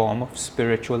higher form of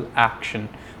spiritual action,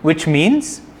 which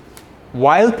means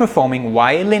while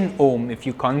in Om, if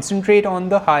you concentrate on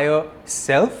the higher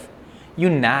self, you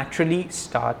naturally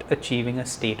start achieving a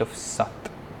state of Sat.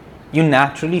 You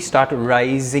naturally start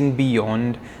rising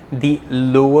beyond the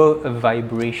lower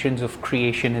vibrations of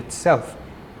creation itself.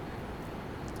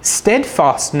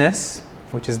 Steadfastness,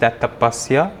 which is that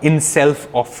tapasya, in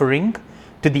self-offering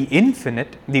to the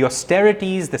infinite, the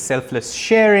austerities, the selfless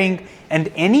sharing,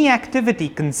 and any activity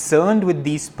concerned with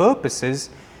these purposes,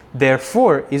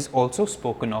 therefore, is also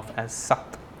spoken of as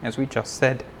Sat, as we just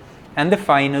said. And the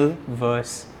final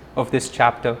verse of this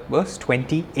chapter, verse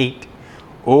 28.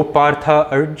 O Partha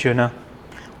Arjuna,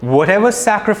 whatever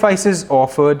sacrifice is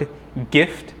offered,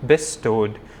 gift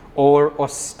bestowed, or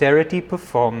austerity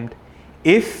performed,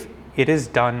 if it is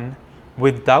done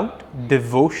without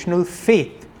devotional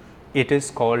faith, it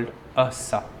is called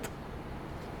asat,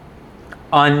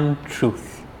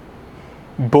 untruth.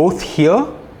 Both here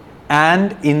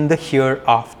and in the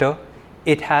hereafter,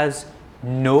 it has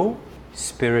no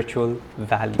spiritual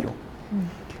value.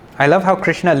 I love how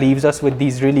Krishna leaves us with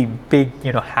these really big,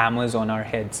 hammers on our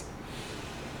heads.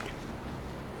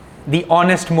 The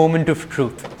honest moment of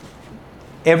truth.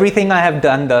 Everything I have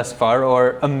done thus far,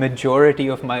 or a majority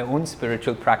of my own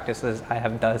spiritual practices I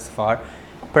have thus far,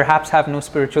 perhaps have no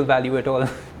spiritual value at all.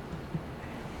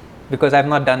 Because I've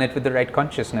not done it with the right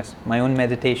consciousness. My own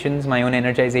meditations, my own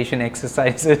energization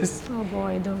exercises,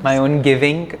 my own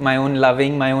giving, my own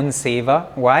loving, my own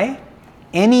seva. Why?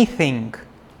 Anything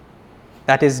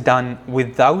that is done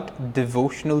without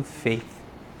devotional faith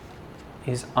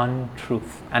is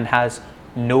untruth and has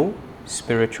no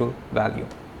spiritual value.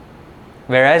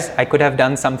 Whereas I could have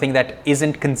done something that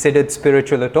isn't considered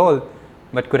spiritual at all,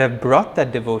 but could have brought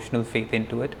that devotional faith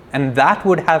into it. And that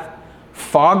would have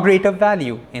far greater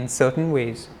value in certain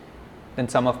ways than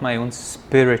some of my own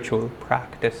spiritual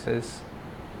practices.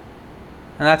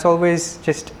 And that's always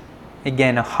just,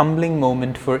 again, a humbling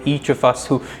moment for each of us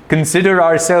who consider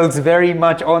ourselves very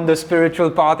much on the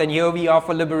spiritual path, and here we are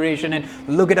for liberation, and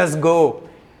look at us go.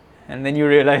 And then you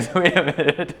realize, wait a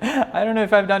minute, I don't know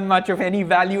if I've done much of any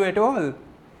value at all.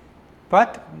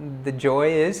 But the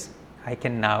joy is, I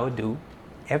can now do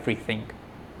everything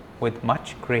with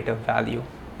much greater value.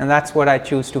 And that's what I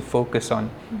choose to focus on.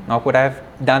 Not what I've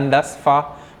done thus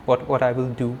far, but what I will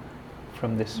do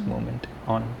from this moment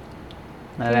on.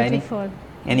 Beautiful.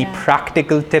 Any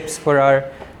practical tips for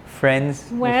our friends?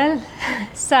 Well,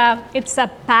 it's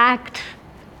a packed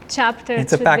chapter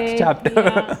It's today. a packed chapter.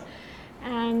 Yeah.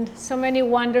 And so many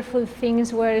wonderful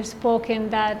things were spoken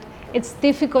that it's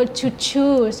difficult to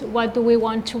choose what do we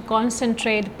want to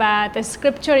concentrate, but a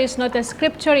scripture is not a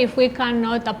scripture if we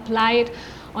cannot apply it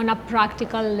on a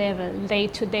practical level day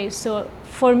to day. So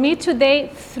for me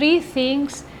today, 3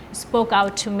 things spoke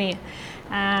out to me,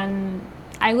 and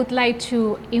I would like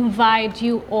to invite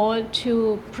you all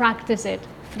to practice it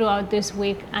throughout this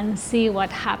week and see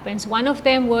what happens. One of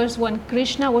them was when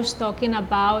Krishna was talking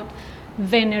about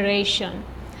veneration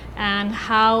and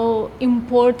how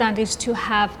important it is to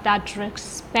have that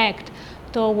respect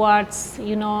towards,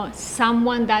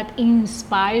 someone that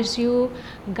inspires you,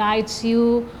 guides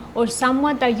you, or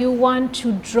someone that you want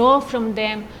to draw from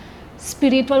them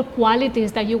spiritual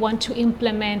qualities that you want to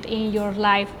implement in your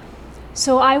life.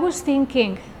 So I was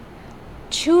thinking,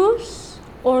 choose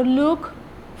or look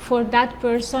for that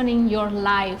person in your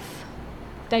life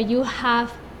that you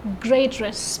have great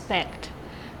respect,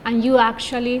 and you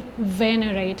actually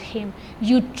venerate him,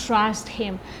 you trust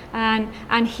him,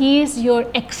 and he is your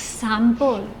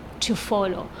example to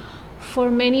follow.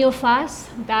 For many of us,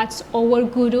 that's our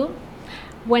guru.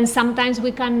 When sometimes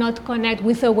we cannot connect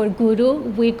with our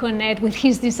guru, we connect with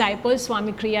his disciple,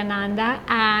 Swami Kriyananda.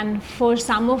 And for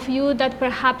some of you that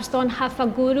perhaps don't have a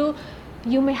guru,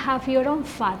 you may have your own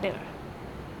father.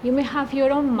 You may have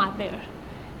your own mother.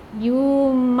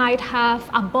 You might have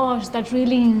a boss that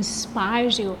really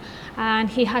inspires you, and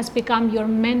he has become your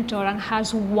mentor and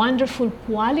has wonderful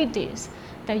qualities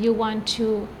that you want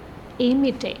to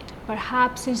imitate.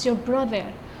 Perhaps it's your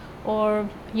brother or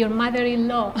your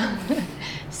mother-in-law,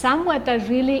 someone that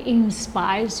really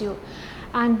inspires you,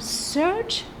 and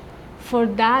search for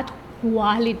that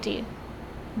quality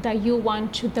that you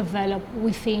want to develop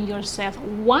within yourself.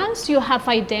 Once you have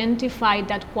identified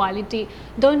that quality,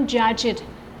 don't judge it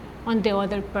on the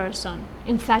other person.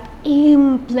 In fact,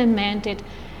 implement it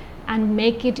and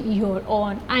make it your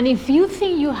own. And if you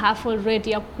think you have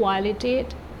already a quality,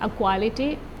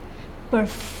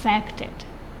 perfect it.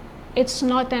 It's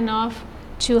not enough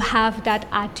to have that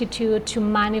attitude, to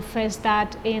manifest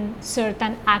that in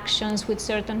certain actions with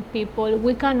certain people.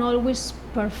 We can always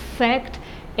perfect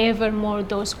ever more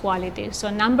those qualities.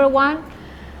 So number 1,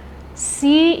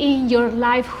 see in your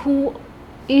life who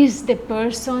is the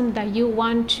person that you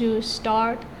want to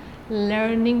start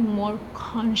learning more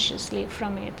consciously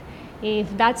from it.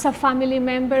 If that's a family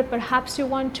member, perhaps you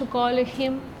want to call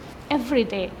him every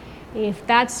day. If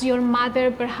that's your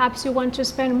mother, perhaps you want to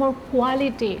spend more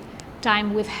quality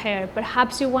time with her.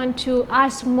 Perhaps you want to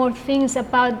ask more things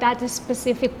about that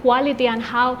specific quality and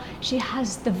how she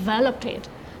has developed it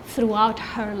throughout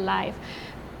her life.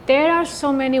 There are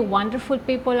so many wonderful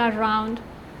people around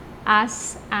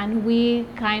us, and we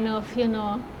kind of,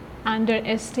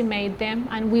 underestimate them,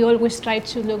 and we always try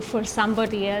to look for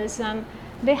somebody else, and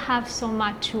they have so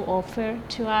much to offer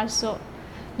to us. So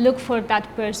look for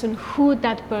that person, who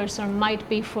that person might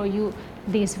be for you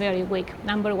this very week.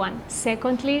 Number 1.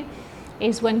 Secondly,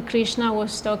 is when Krishna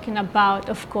was talking about,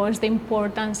 of course, the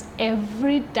importance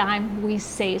every time we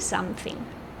say something.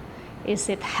 Is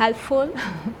it helpful?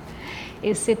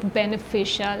 Is it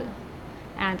beneficial?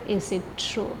 And is it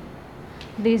true?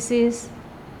 This is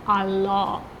a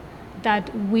law that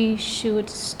we should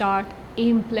start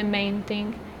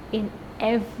implementing in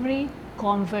every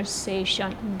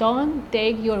conversation. Don't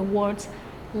take your words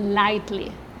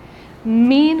lightly.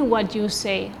 Mean what you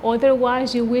say,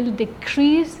 otherwise you will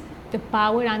decrease the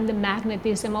power and the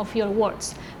magnetism of your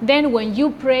words. Then when you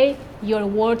pray, your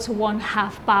words won't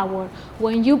have power.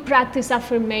 When you practice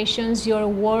affirmations, your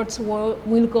words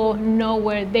will go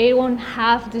nowhere. They won't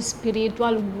have the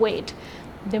spiritual weight.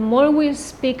 The more we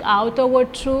speak out our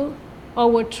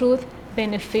truth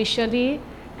beneficially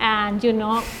and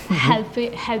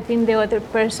helping the other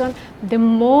person, the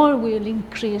more we'll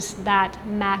increase that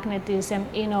magnetism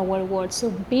in our world. So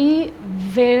be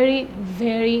very,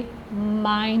 very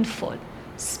mindful,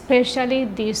 especially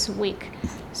this week.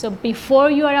 So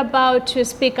before you are about to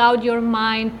speak out your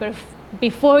mind,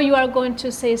 before you are going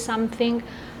to say something,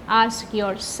 ask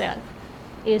yourself,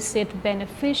 is it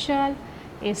beneficial?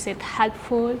 Is it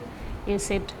helpful? Is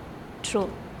it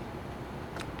true?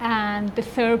 And the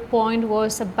third point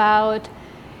was about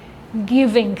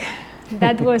giving.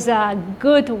 That was a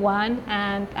good one,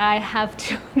 and I have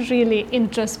to really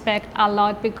introspect a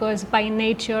lot because by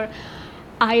nature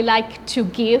I like to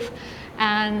give,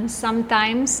 and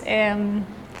sometimes,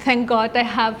 thank God I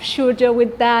have Shurja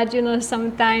with that,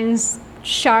 sometimes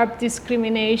sharp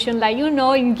discrimination, like,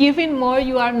 in giving more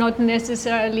you are not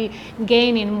necessarily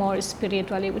gaining more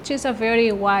spiritually, which is a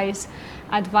very wise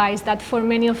advice that for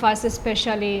many of us,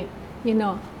 especially,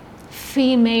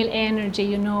 female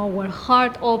energy, where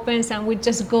heart opens and we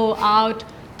just go out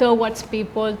towards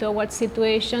people, towards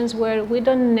situations where we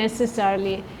don't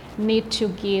necessarily need to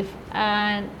give.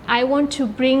 And I want to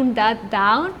bring that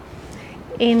down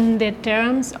in the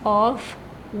terms of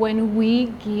when we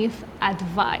give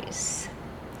advice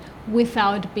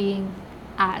without being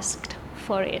asked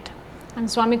for it.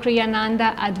 And Swami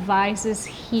Kriyananda advises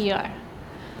here,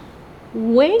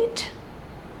 wait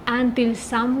until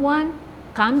someone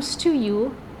comes to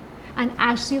you and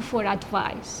asks you for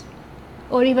advice,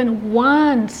 or even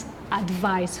wants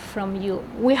advice from you.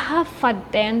 We have a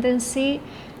tendency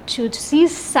to see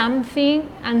something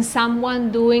and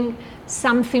someone doing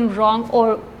something wrong,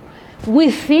 or we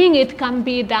think it can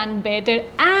be done better,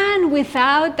 and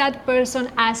without that person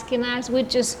asking us, we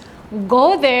just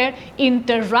go there,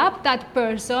 interrupt that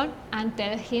person, and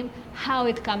tell him how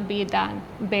it can be done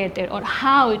better or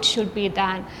how it should be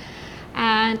done.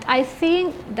 And I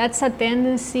think that's a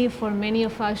tendency for many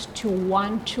of us to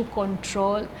want to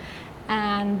control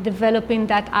and developing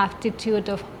that attitude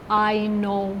of I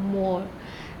know more.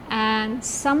 And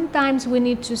sometimes we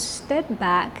need to step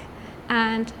back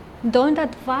and don't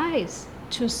advise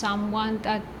to someone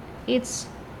that it's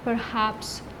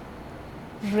perhaps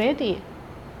ready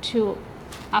to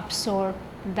absorb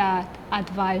that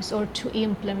advice or to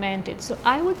implement it. So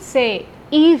I would say,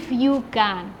 if you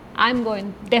can, I'm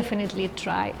going to definitely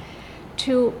try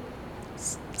to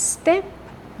step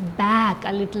back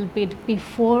a little bit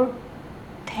before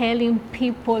telling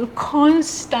people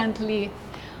constantly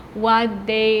what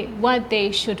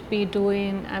they should be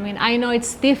doing. I mean, I know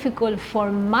it's difficult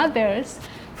for mothers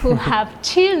who have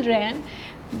children,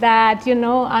 that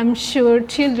I'm sure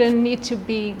children need to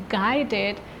be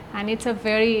guided, and it's a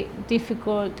very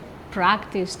difficult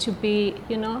practice to be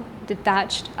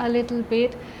detached a little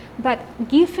bit, but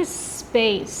give a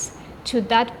space to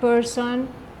that person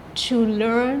to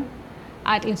learn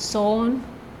at his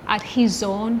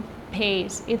own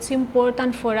pace. It's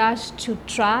important for us to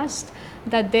trust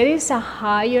that there is a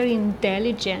higher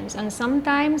intelligence, and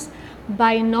sometimes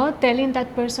by not telling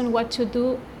that person what to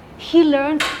do, he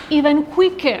learns even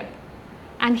quicker,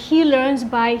 and he learns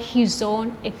by his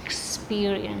own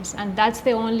experience, and that's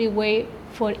the only way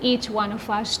for each one of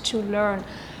us to learn.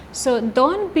 So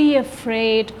don't be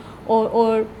afraid,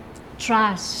 or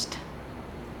trust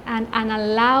and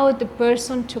allow the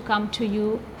person to come to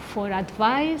you for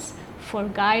advice, for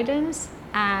guidance.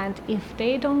 And if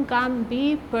they don't come,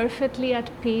 be perfectly at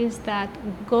peace that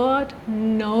God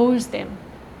knows them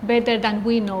better than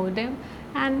we know them,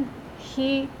 and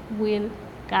He will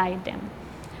guide them.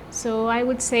 So I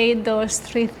would say those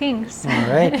three things. All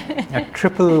right, a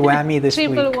triple whammy this week.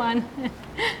 Triple one.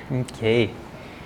 Okay.